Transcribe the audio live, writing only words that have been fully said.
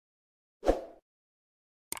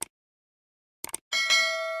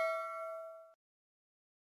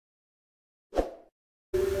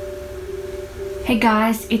Hey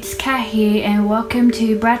guys, it's Kat here and welcome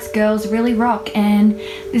to Bratz Girlz Really Rock, and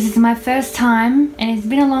this is my first time and it's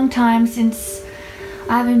been a long time since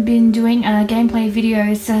I haven't been doing gameplay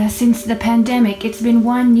videos since the pandemic. It's been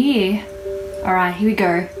 1 year. Alright, here we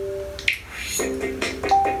go.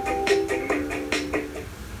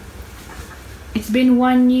 It's been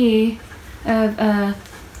 1 year of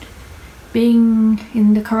being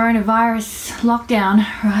in the coronavirus lockdown,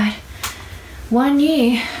 right? 1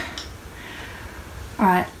 year.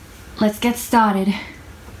 Alright, let's get started.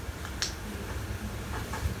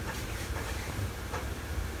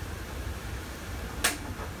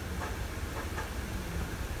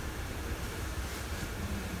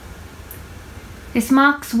 This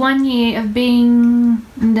marks 1 year of being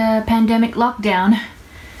in the pandemic lockdown.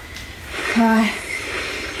 Alright,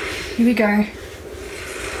 here we go.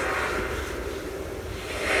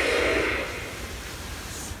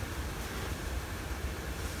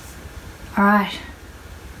 Alright.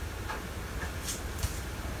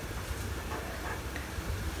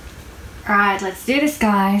 Alright, let's do this,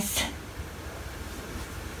 guys.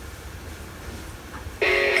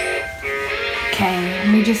 Okay, let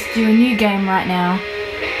me just do a new game right now.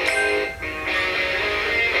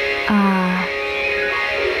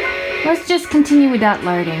 Let's just continue without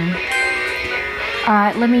loading.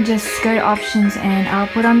 Alright, let me just go to options and I'll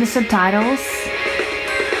put on the subtitles.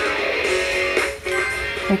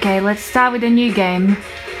 Okay, let's start with a new game.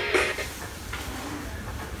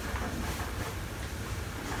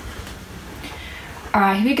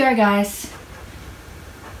 Alright, here we go, guys.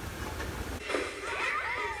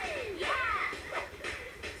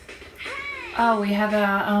 Oh, we have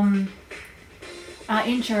our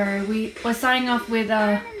intro. We're starting off with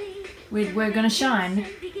We're Gonna Shine.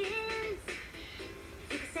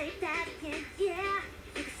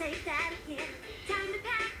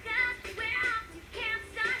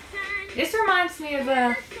 This reminds me of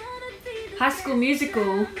a High School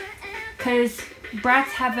Musical, because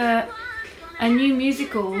Bratz have a new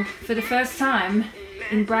musical for the first time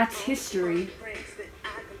in Bratz history.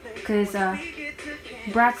 Because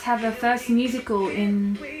Bratz have a first musical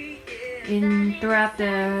throughout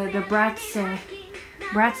the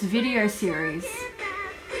Bratz video series.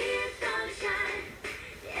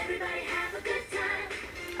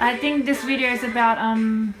 I think this video is about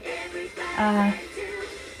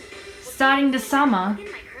starting the summer.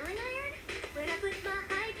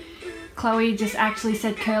 Chloe just actually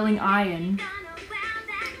said curling iron.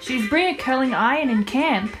 She's bringing a curling iron in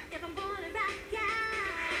camp.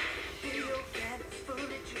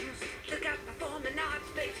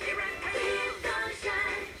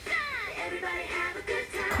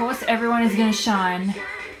 Of course, everyone is gonna shine.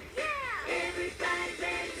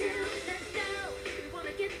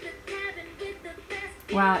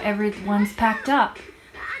 Wow, everyone's packed up.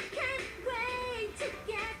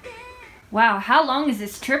 Wow, how long is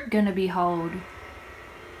this trip gonna be hold?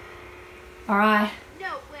 Alright.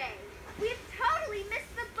 No way. We've totally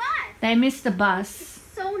missed the bus. They missed the bus.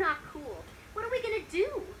 It's so not cool. What are we gonna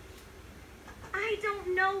do? I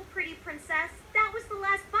don't know, pretty princess. That was the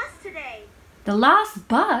last bus today. The last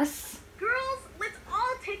bus? Girls, let's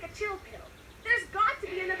all take a chill pill. There's got to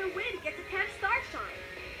be another way to get to Camp STARSHINE.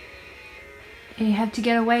 You have to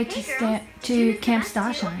get away to Camp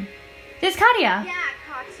STARSHINE. There's Katya. Yeah,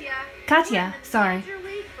 Katya. Katya, sorry. Major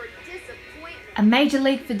league for disappointment. A major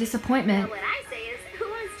league for disappointment. Well, what I say is, who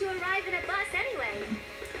wants to arrive in a bus anyway?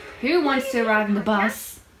 Who wants to arrive in the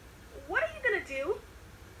bus? What are you gonna do?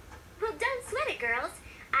 Well, don't sweat it, girls.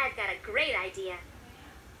 I've got a great idea.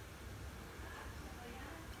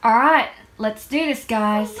 Alright, let's do this,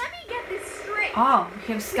 guys. So let me get this straight. Oh,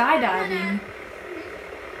 we have skydiving.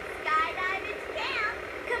 Skydive into camp.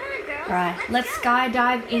 Come on, girls. Alright, let's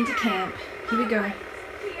skydive into camp. Here we go.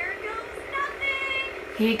 Here goes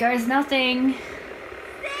nothing. Here goes nothing.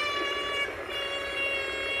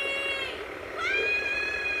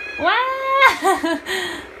 Wow!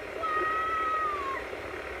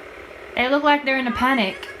 They look like they're in a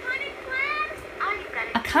panic.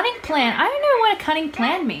 A cunning plan? I don't know what a cunning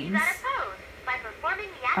plan means.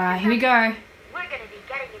 Alright, here we go. We're going to be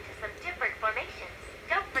getting into some different formations.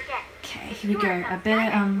 Don't forget. Okay, here we go. I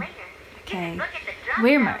better, okay.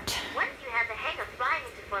 Remote. Once you have the hang of flying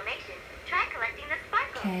into formation, try collecting the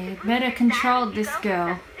sparkles. Okay, better control this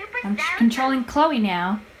girl. I'm controlling Chloe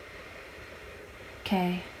now.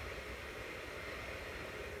 Okay.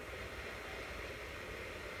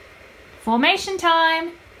 Formation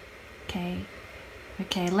time! Okay.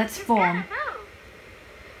 Okay, let's form.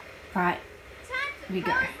 Alright, here we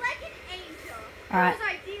go. Alright.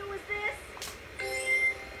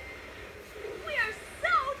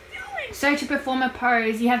 So to perform a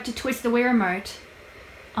pose, you have to twist the Wii remote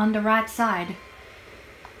on the right side.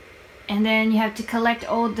 And then you have to collect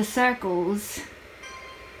all the circles.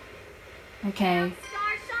 Okay.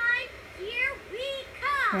 Starshine, here we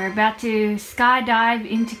come. We're about to skydive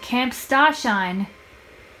into Camp Starshine.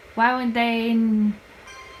 Why were they not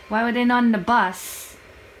in the bus?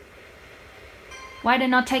 Why they're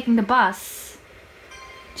not taking the bus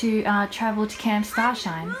to travel to Camp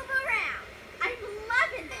Starshine? Move around. I'm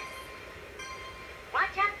loving this.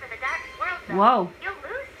 Watch out for the dark swirls, though. Whoa. You'll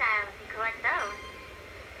lose style if you collect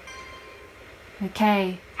those.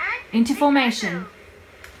 Okay. Time to Into pick formation. up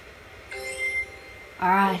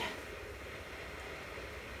Alright.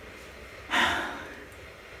 Not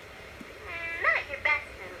your best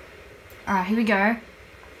move. Alright, here we go.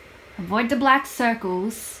 Avoid the black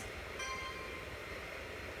circles.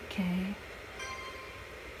 Okay.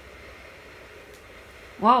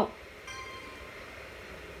 Whoa.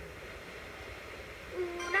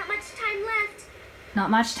 Ooh, not much time left. Not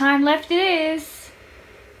much time left it is.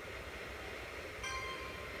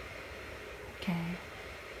 Okay.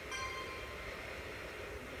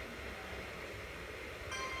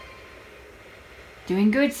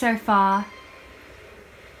 Doing good so far.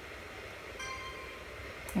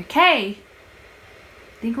 Okay.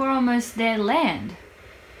 Think we're almost there to land.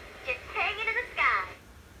 Just hang it in the sky.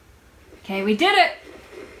 Okay, we did it!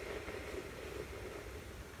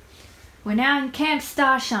 We're now in Camp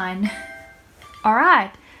Starshine.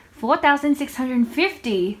 Alright,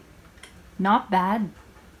 4,650. Not bad.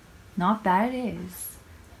 Not bad it is.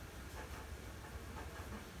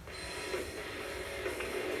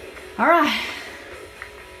 Alright.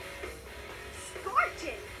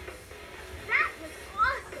 Scorching. That was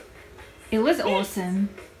awesome. It was awesome.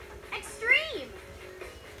 Extreme.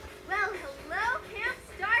 Well, hello, Camp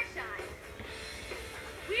Starshine.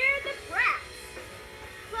 We're the Bratz.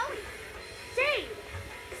 Chloe, Jade,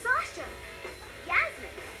 Sasha,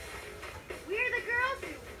 Yasmin. We're the girls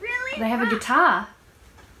who really They have a rock. guitar.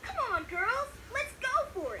 Come on, girls. Let's go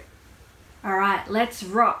for it. Alright, let's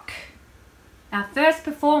rock. Our first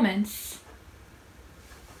performance.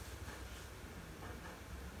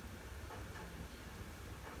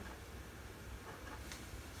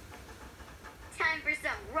 Time for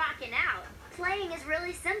some rocking out. Playing is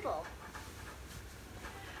really simple.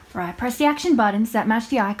 Right, press the action buttons that match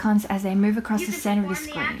the icons as they move across You the can center of the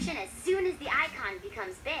perform the screen. action as soon as the icon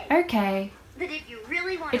becomes big. Okay. But if you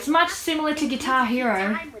really want It's to much rock, similar to it Guitar needs to keep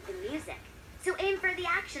Hero. time with the music. So aim for the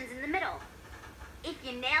actions in the middle. If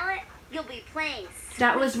you nail it, you'll be playing.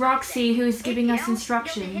 That was sweet Roxy music. who was If giving you us don't, You'll be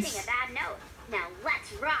instructions. hitting a bad note. Now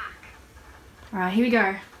let's rock. Alright, here we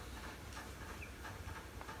go.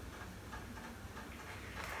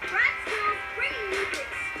 Bratz girls bringing you the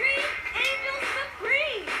Extreme Angel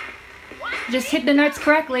Supreme. Watch Just me hit the notes go.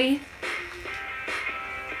 correctly.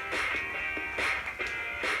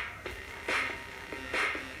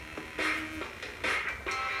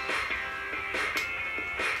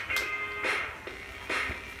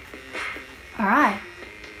 Alright.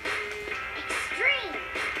 Extreme.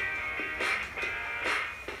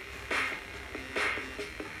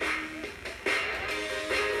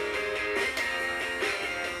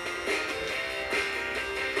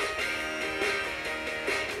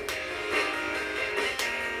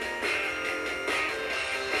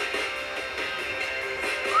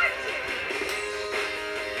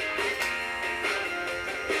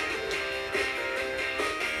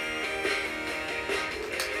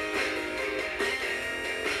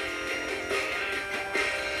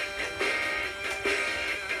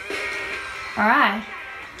 Alright.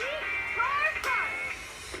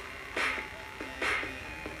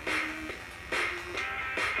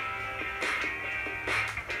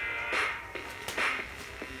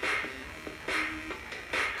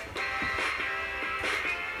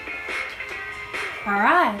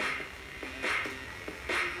 Alright.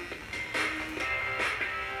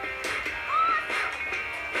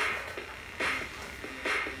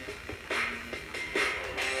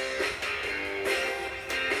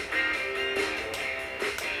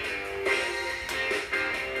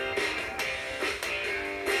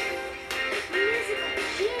 Musical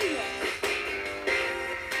genius.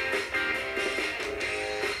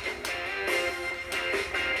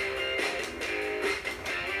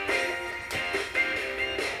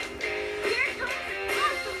 Here comes an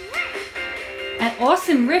awesome riff. An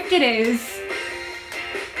awesome riff it is.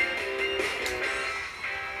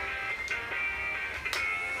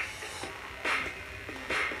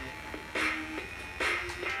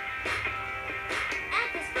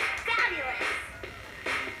 F is for fabulous.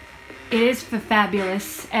 It is for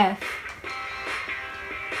fabulous. F.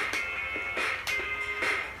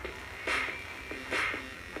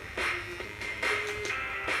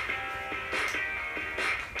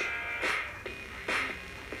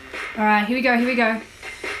 Alright, here we go, here we go.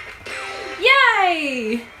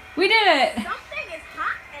 Yay! We did it! Something is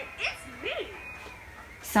hot and it's me.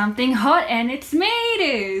 Something hot and it's me it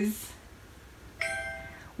is.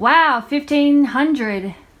 Wow,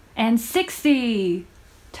 1560.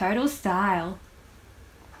 Total style.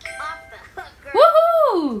 Off the hook, girl.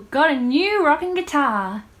 Woohoo! Got a new rocking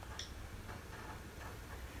guitar.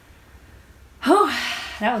 Oh,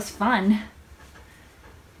 that was fun.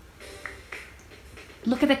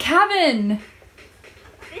 Look at the cabin.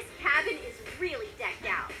 This cabin is really decked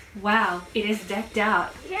out. Wow, it is decked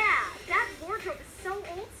out. Yeah, that wardrobe is so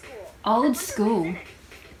old school. Old school.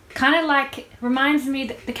 Kind of like, reminds me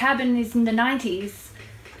that the cabin is in the 90s.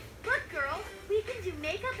 Look, girls, we can do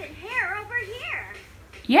makeup and hair over here.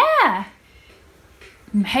 Yeah.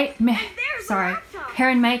 Hey, And there's sorry, a laptop. hair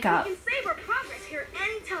and makeup. We can save our progress here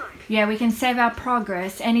anytime. Yeah, we can save our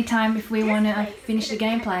progress anytime if we want to finish the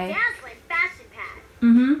gameplay. Dazzling fashion pad.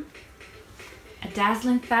 Mm-hmm. A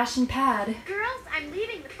dazzling fashion pad. Girls, I'm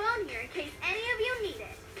leaving the phone here in case any of you need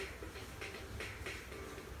it.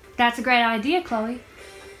 That's a great idea, Chloe.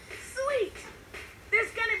 Sweet!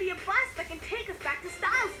 There's gonna be a bus that can take us back to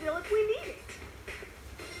Stylesville if we need it.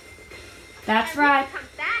 That's And right. we can come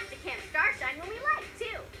back to Camp Starshine when we like,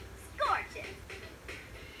 too. Scorching.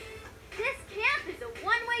 This camp is a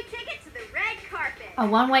one-way ticket to the red carpet. A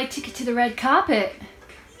one-way ticket to the red carpet.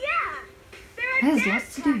 Yeah! There are There's dance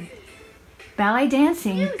lots to do. classes. Ballet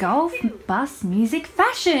dancing, Music, golf, too. bus, music,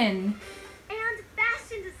 fashion. And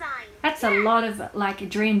fashion design. That's a Yes. lot of like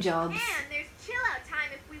dream jobs. And there's chill-out time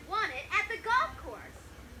if we want it at the golf course.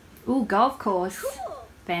 Ooh, golf course. Cool.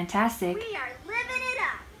 Fantastic. We are living it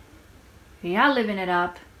up. We are living it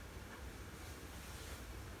up.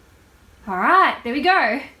 Alright, there we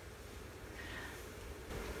go.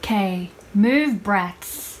 Okay, move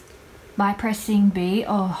Bratz by pressing B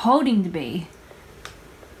or holding the B.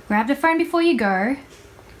 Grab the phone before you go.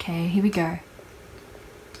 Okay, here we go.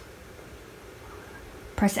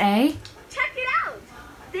 Press A. Check it out.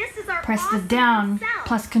 This is our Press the awesome down cell.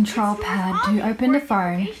 plus control It stores pad all to the open the important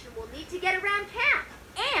phone. information we'll need to get around camp.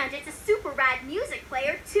 And it's a super rad music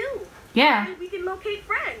player too. Yeah. And we can locate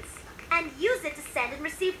friends and use it to send and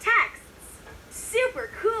receive texts. Super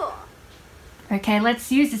cool. Okay,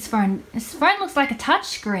 let's use this phone. This phone looks like a touch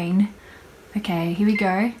screen. Okay, here we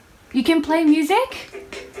go. You can play music?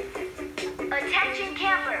 Attention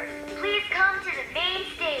campers, please come to the main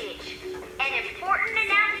stage. An important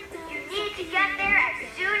announcement, you need to get there as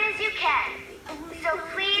soon as you can. So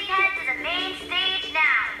please head to the main stage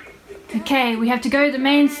now. Okay, we have to go to the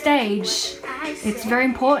main stage. It's very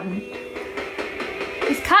important.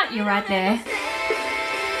 There's Katya right there.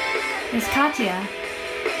 There's Katya.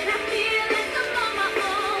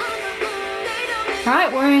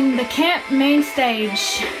 Right, we're in the camp main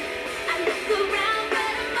stage.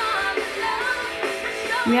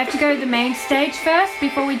 We have to go to the main stage first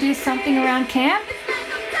before we do something around camp.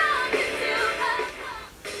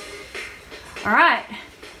 Alright,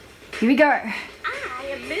 here we go. I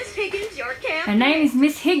am Miss Higgins, your camp. Her name is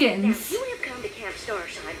Miss Now, Higgins. you have come to Camp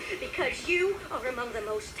Starshine because you are among the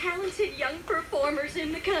most talented young performers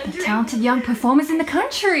in the country. Talented young performers in the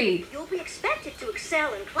country. You'll be expected to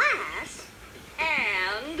excel in class,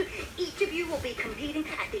 and each of you will be competing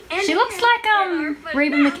at the end. She of looks camp like, in our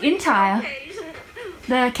Reba finale McIntyre. showcase.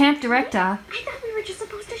 The camp director, I thought we were just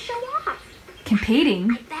supposed to show off.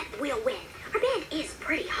 competing. I bet we'll win. Our band is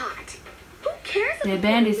pretty hot. Who cares if Their we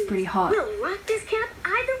band lose? is pretty hot. We'll rock this camp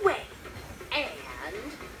either way. And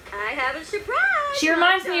I have a surprise. She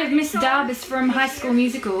reminds me of Miss Darbus from High School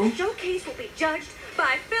Musical. The showcase will be judged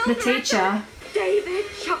by film The director teacher. David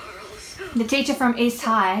Charles. The teacher from East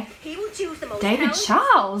High. He will choose the most David talented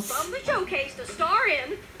Charles. from the showcase to star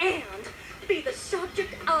in and be the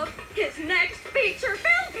subject of his next feature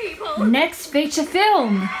film, people. Next feature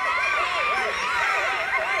film.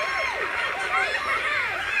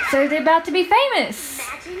 So they're about to be famous.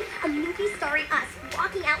 Imagine a movie starring us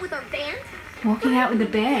walking out with our band. Walking out with the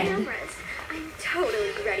band. Cameras. I'm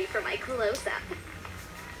totally ready for my close-up.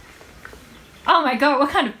 Oh my god, what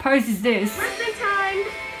kind of pose is this? Lesson time.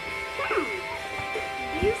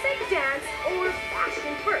 Music, dance, or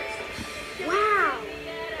fashion first? Wow,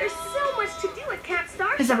 there's so much to do at Camp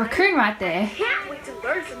Starshine. There's a raccoon right there. Can't wait to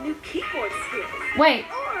learn some new keyboard skills. Wait,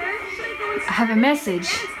 Or should I go and I have a message.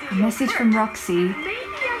 A message from Roxy. Maybe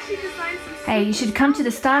I should design some. Hey, you should come to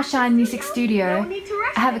the Starshine Music Studio.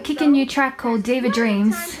 I have a kickin' new track called Diva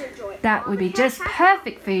Dreams. That would be just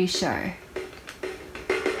perfect for your show.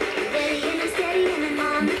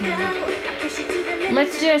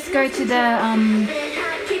 Let's just go to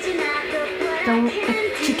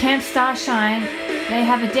to Camp Starshine. They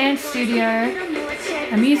have a dance studio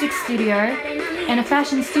a music studio, and a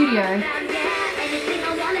fashion studio.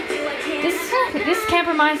 This camp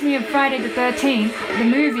reminds me of Friday the 13th, the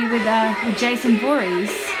movie with Jason Voorhees.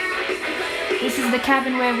 This is the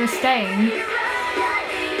cabin where we're staying.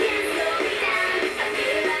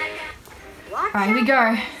 Alright, here we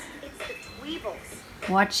go. It's the Tweebles.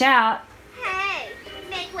 Watch out. Hey,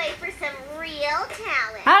 make way for some real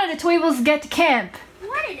talent. How did the Tweebles get to camp?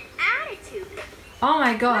 What an attitude. Oh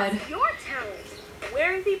my god. What's your talent?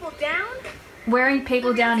 Wearing people down? Wearing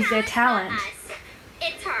people down is their talent.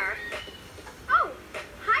 It's her. Oh,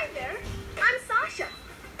 hi there. I'm Sasha.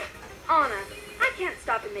 Anna, I can't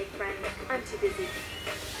stop and make friends. I'm too busy.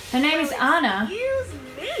 Her name is Anna. Excuse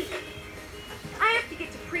me. I have to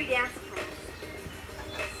get to pre-dance class.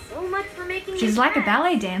 So much for making She's me like a friends.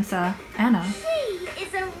 ballet dancer, Anna. She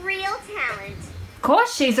is a real talent. Of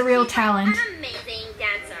course she's a real talent. An amazing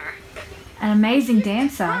dancer. An amazing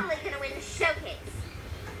dancer. Probably gonna win the showcase.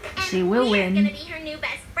 And She will we're win. gonna be her new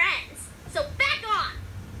best friends. So back on.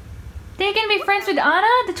 They're gonna be friends with Anna,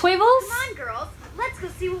 the Tweebles? Come on, girls. Let's go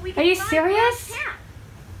see what we can Are you find serious? around town.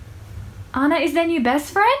 Anna is their new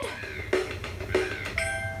best friend?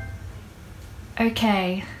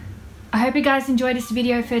 Okay. I hope you guys enjoyed this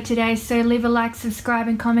video for today, so leave a like, subscribe,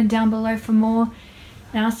 and comment down below for more.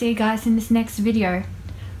 And I'll see you guys in this next video.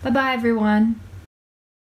 Bye bye everyone.